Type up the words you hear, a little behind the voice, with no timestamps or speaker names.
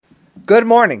Good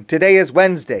morning. Today is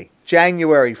Wednesday,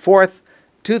 January 4th,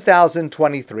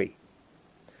 2023.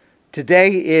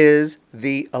 Today is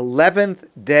the 11th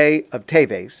day of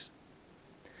Teves,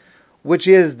 which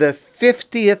is the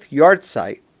 50th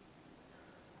yahrzeit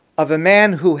of a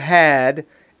man who had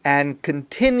and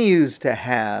continues to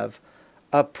have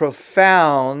a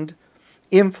profound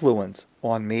influence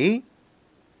on me,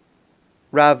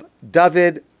 Rav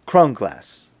David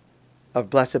Kronglass of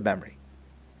blessed memory.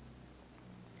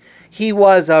 He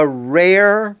was a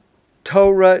rare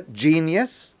Torah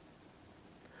genius,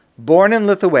 born in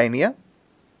Lithuania.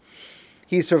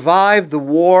 He survived the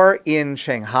war in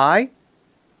Shanghai.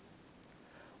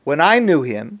 When I knew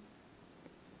him,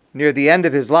 near the end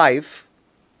of his life,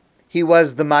 he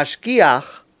was the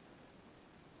mashgiach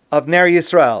of Ner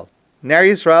Yisrael. Ner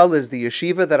Yisrael is the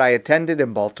yeshiva that I attended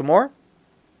in Baltimore.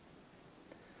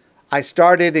 I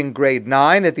started in grade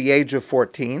 9 at the age of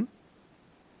 14.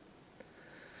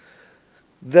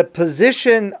 The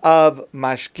position of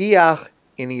mashgiach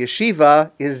in a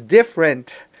yeshiva is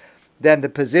different than the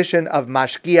position of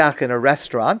mashgiach in a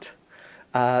restaurant.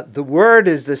 The word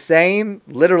is the same,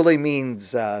 literally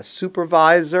means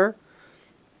supervisor,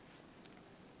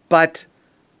 but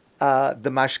the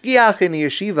mashgiach in a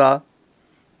yeshiva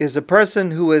is a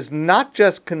person who is not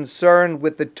just concerned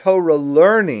with the Torah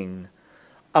learning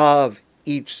of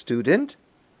each student,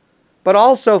 but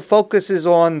also focuses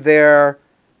on their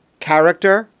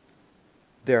character,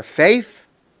 their faith,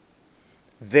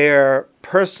 their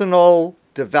personal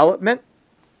development.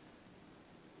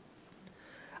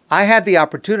 I had the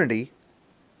opportunity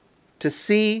to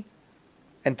see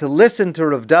and to listen to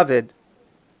Rav David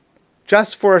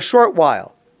just for a short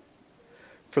while.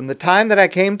 From the time that I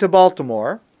came to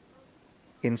Baltimore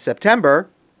in September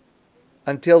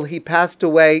until he passed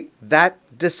away that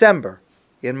December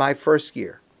in my first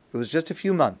year. It was just a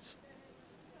few months.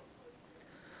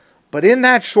 But in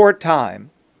that short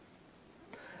time,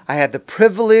 I had the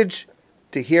privilege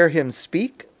to hear him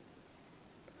speak,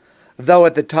 though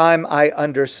at the time I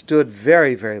understood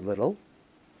very, very little.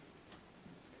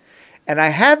 And I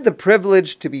had the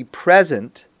privilege to be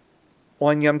present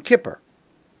on Yom Kippur,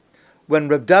 when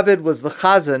Rav David was the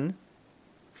chazan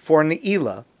for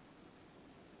Ne'ilah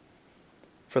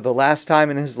for the last time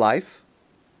in his life.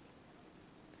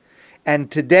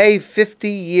 And today, 50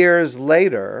 years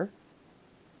later,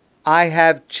 I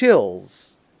have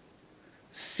chills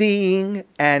seeing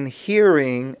and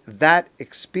hearing that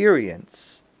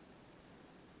experience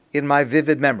in my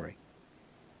vivid memory.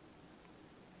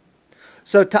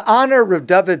 So to honor Rav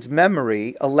David's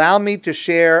memory, allow me to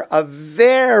share a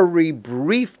very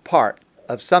brief part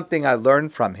of something I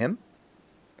learned from him.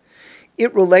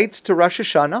 It relates to Rosh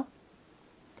Hashanah.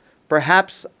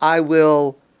 Perhaps I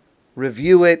will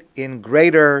review it in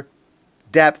greater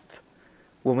depth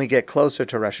when we get closer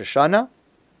to Rosh Hashanah.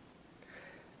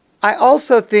 I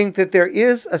also think that there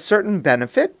is a certain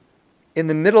benefit in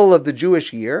the middle of the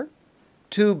Jewish year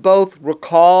to both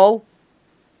recall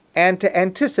and to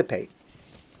anticipate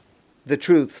the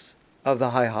truths of the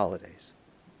high holidays.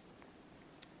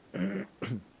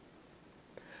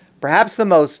 Perhaps the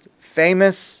most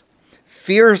famous,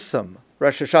 fearsome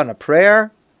Rosh Hashanah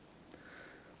prayer,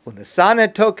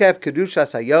 Unesana Tokef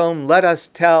Kedushas Hayom, let us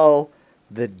tell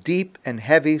the deep and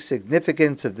heavy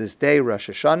significance of this day, Rosh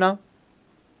Hashanah.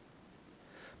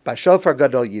 Bashofar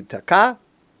Gadol Yitaka,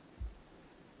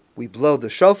 we blow the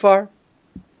shofar.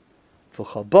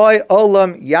 V'chalboi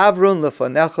olam yavrun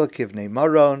lefonecha kivnei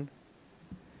maron,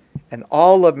 and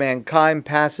all of mankind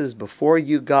passes before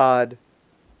you, God.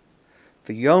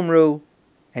 V'yomru,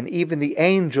 and even the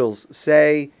angels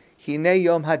say, Hine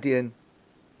Yom Hadin,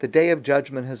 the day of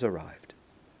judgment has arrived.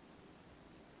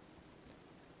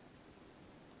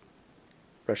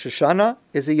 Rosh Hashanah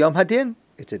is a Yom Hadin.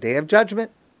 It's a day of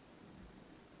judgment.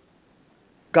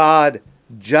 God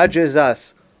judges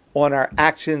us on our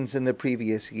actions in the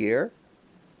previous year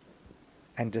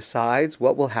and decides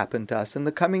what will happen to us in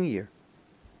the coming year.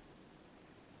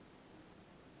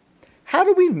 How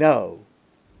do we know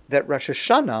that Rosh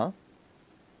Hashanah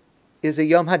is a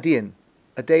Yom Hadin,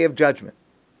 a day of judgment?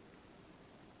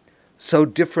 So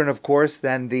different, of course,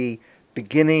 than the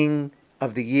beginning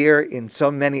of the year in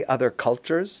so many other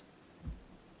cultures.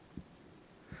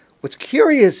 What's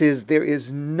curious is there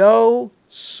is no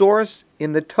source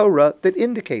in the Torah that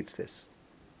indicates this.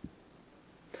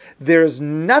 There's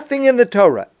nothing in the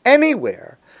Torah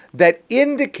anywhere that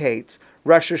indicates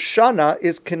Rosh Hashanah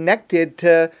is connected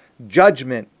to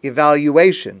judgment,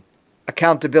 evaluation,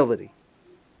 accountability.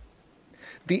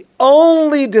 The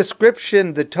only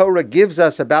description the Torah gives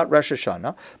us about Rosh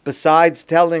Hashanah, besides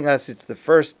telling us it's the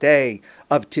first day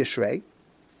of Tishrei,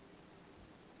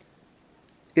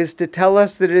 is to tell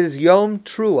us that it is Yom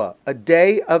Trua, a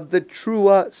day of the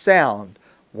Trua sound,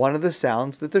 one of the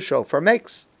sounds that the shofar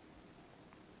makes.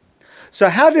 So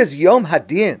how does Yom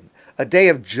Hadin, a day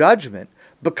of judgment,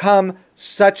 become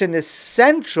such an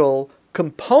essential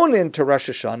component to Rosh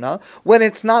Hashanah when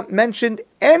it's not mentioned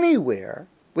anywhere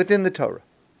within the Torah?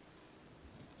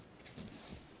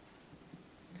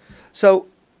 So,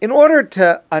 in order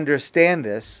to understand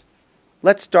this,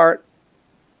 let's start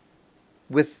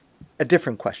with a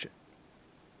different question.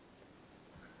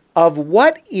 Of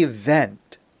what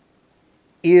event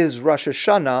is Rosh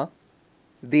Hashanah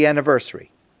the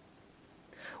anniversary?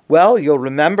 Well, you'll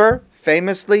remember,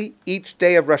 famously, each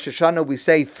day of Rosh Hashanah we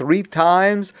say 3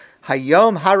 times,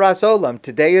 Hayom Haras Olam,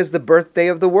 today is the birthday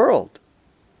of the world.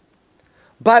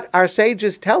 But our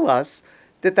sages tell us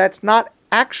that that's not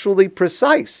actually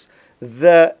precise.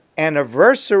 The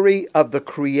anniversary of the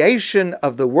creation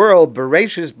of the world,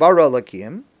 Bereshis bara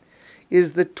Elokim,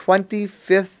 is the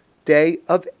 25th day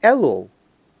of Elul.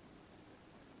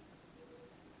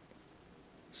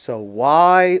 So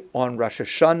why on Rosh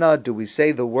Hashanah do we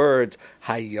say the words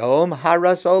Hayom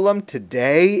Haras Olam,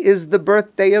 today is the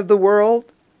birthday of the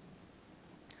world?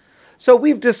 So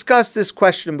we've discussed this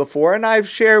question before, and I've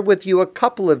shared with you a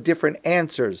couple of different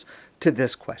answers to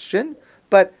this question,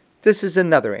 but this is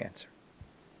another answer.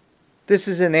 This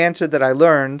is an answer that I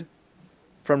learned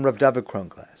from Rav David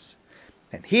Kronglass.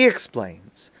 And he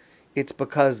explains it's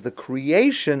because the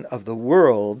creation of the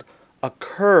world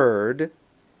occurred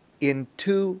in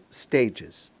 2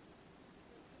 stages.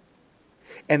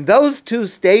 And those 2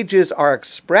 stages are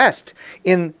expressed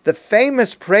in the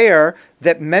famous prayer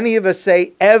that many of us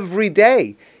say every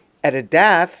day. At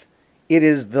Adath, it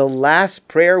is the last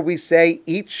prayer we say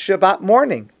each Shabbat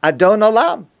morning, Adon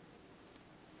Olam.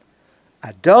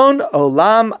 Adon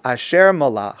Olam Asher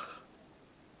Malach.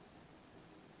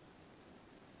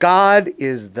 God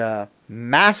is the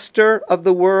master of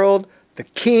the world, the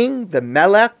king, the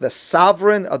melech, the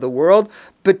sovereign of the world,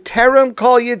 B'terem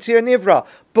kol yitzir nivra,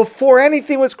 before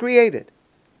anything was created.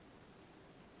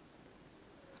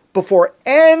 Before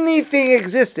anything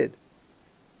existed.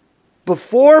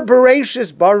 Before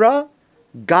Bereshis bara,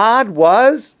 God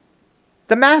was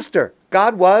the master.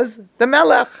 God was the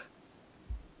melech.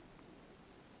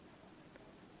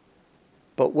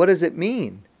 But what does it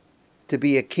mean to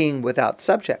be a king without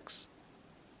subjects?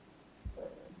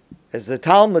 As the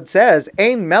Talmud says,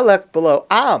 Ein melech below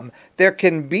am, there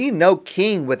can be no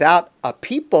king without a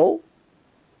people.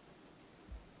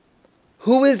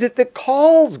 Who is it that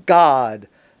calls God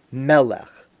melech,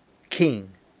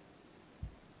 king?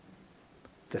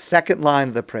 The second line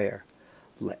of the prayer,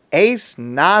 Le'es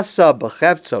nasa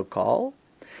b'chefzo kol,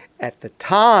 at the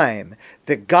time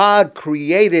that God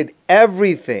created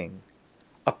everything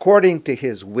according to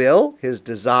his will, his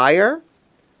desire,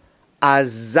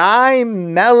 Azai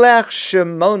melech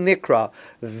shemo nikra,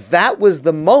 that was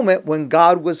the moment when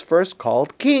God was first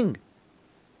called king.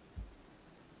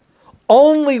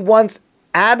 Only once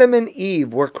Adam and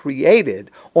Eve were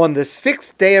created on the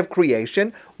 6th day of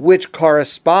creation, which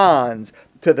corresponds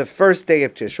to the first day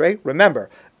of Tishrei.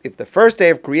 Remember, if the first day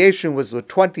of creation was the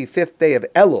 25th day of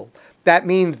Elul, that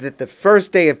means that the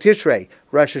first day of Tishrei,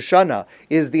 Rosh Hashanah,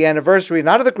 is the anniversary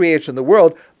not of the creation of the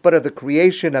world, but of the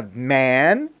creation of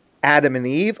man, Adam and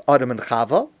Eve, Adam and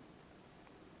Chava.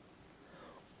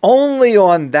 Only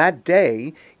on that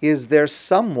day is there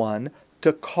someone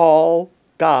to call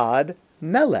God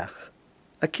Melech,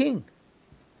 a king.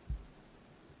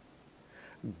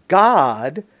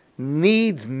 God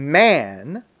needs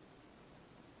man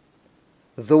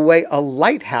the way a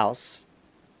lighthouse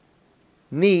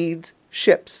needs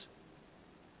ships.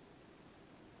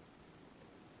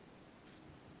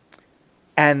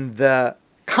 And the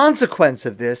consequence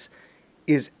of this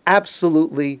is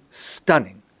absolutely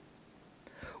stunning.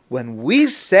 When we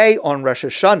say on Rosh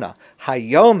Hashanah,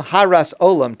 Hayom Haras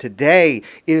Olam, today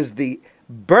is the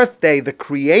birthday, the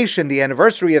creation, the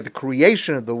anniversary of the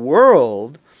creation of the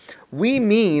world, we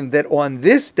mean that on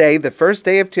this day, the first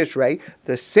day of Tishrei,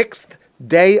 the 6th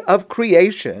day of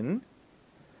creation,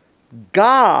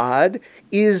 God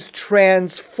is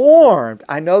transformed.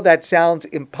 I know that sounds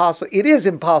impossible. It is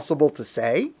impossible to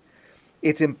say.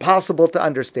 It's impossible to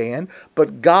understand.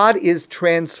 But God is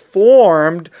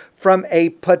transformed from a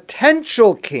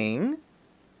potential king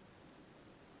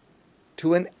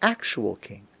to an actual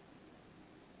king.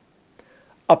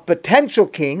 A potential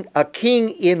king, a king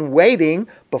in waiting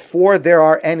before there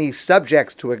are any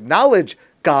subjects to acknowledge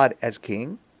God as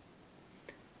king,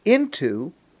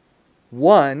 into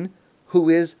one who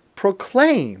is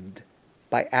proclaimed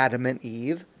by Adam and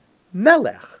Eve,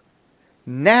 Melech.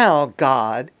 Now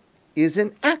God is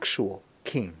an actual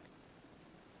king.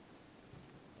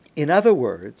 In other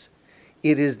words,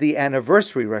 it is the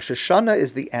anniversary, Rosh Hashanah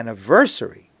is the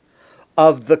anniversary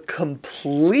of the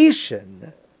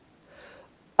completion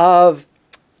of,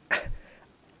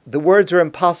 the words are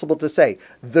impossible to say,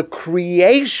 the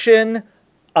creation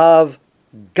of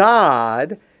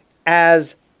God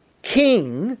as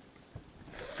king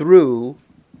through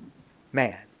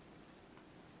man.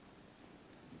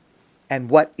 And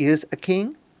what is a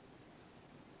king?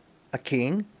 A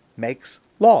king makes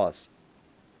laws.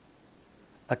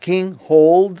 A king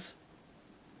holds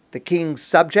the king's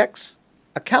subjects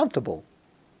accountable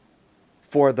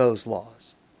for those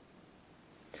laws.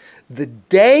 The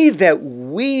day that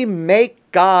we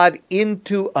make God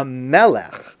into a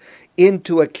melech,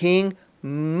 into a king,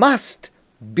 must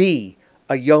be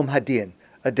a Yom Hadin,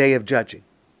 a day of judging.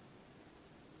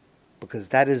 Because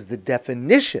that is the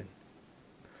definition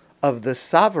of the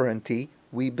sovereignty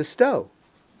we bestow.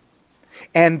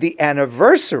 And the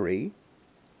anniversary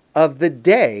of the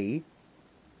day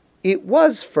it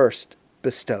was first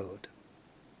bestowed.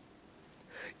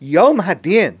 Yom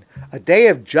Hadin, a day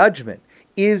of judgment,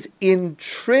 is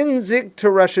intrinsic to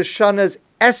Rosh Hashanah's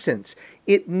essence.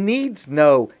 It needs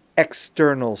no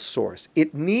external source.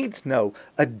 It needs no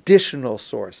additional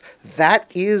source. That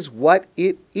is what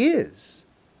it is.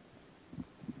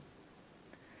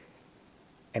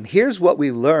 And here's what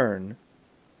we learn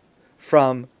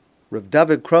from Rav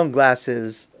David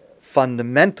Kronglass's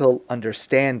fundamental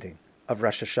understanding of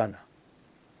Rosh Hashanah.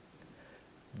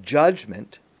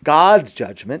 Judgment, God's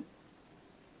judgment,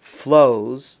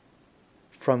 flows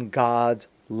from God's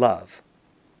love.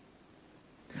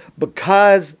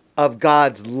 Because of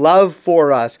God's love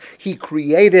for us, He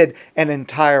created an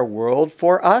entire world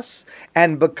for us.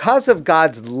 And because of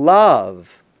God's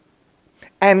love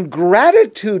and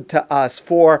gratitude to us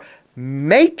for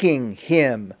making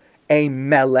Him a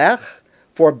melech,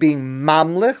 for being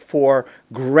mamlech, for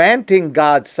granting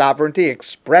God's sovereignty,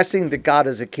 expressing that God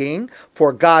is a king,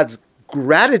 for God's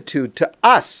gratitude to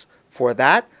us for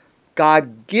that,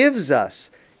 God gives us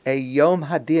a Yom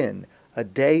Hadin, a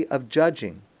day of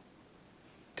judging,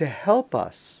 to help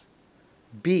us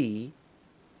be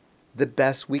the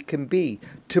best we can be,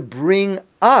 to bring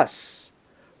us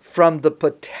from the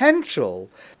potential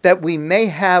that we may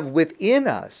have within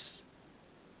us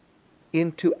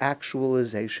into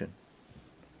actualization,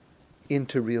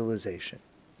 into realization.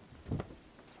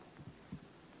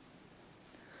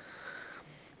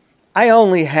 I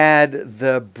only had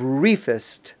the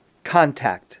briefest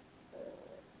contact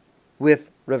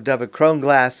with Rav David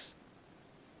Kronglass,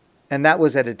 and that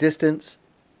was at a distance,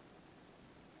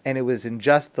 and it was in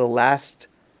just the last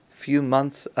few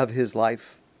months of his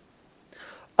life.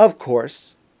 Of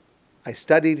course, I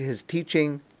studied his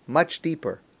teaching much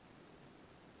deeper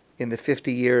in the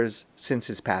 50 years since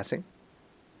his passing.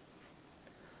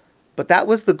 But that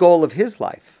was the goal of his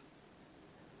life,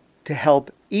 to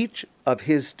help each of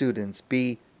his students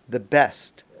be the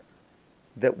best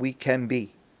that we can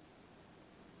be.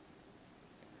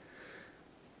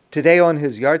 Today on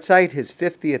his yahrzeit, his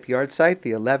 50th yahrzeit,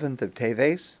 the 11th of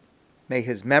Teves, may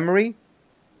his memory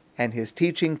and his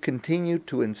teaching continue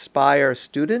to inspire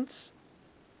students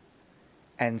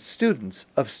and students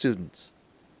of students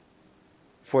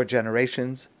for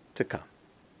generations to come.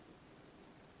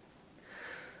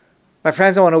 My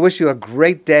friends, I want to wish you a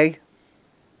great day,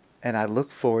 and I look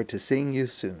forward to seeing you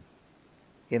soon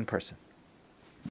in person.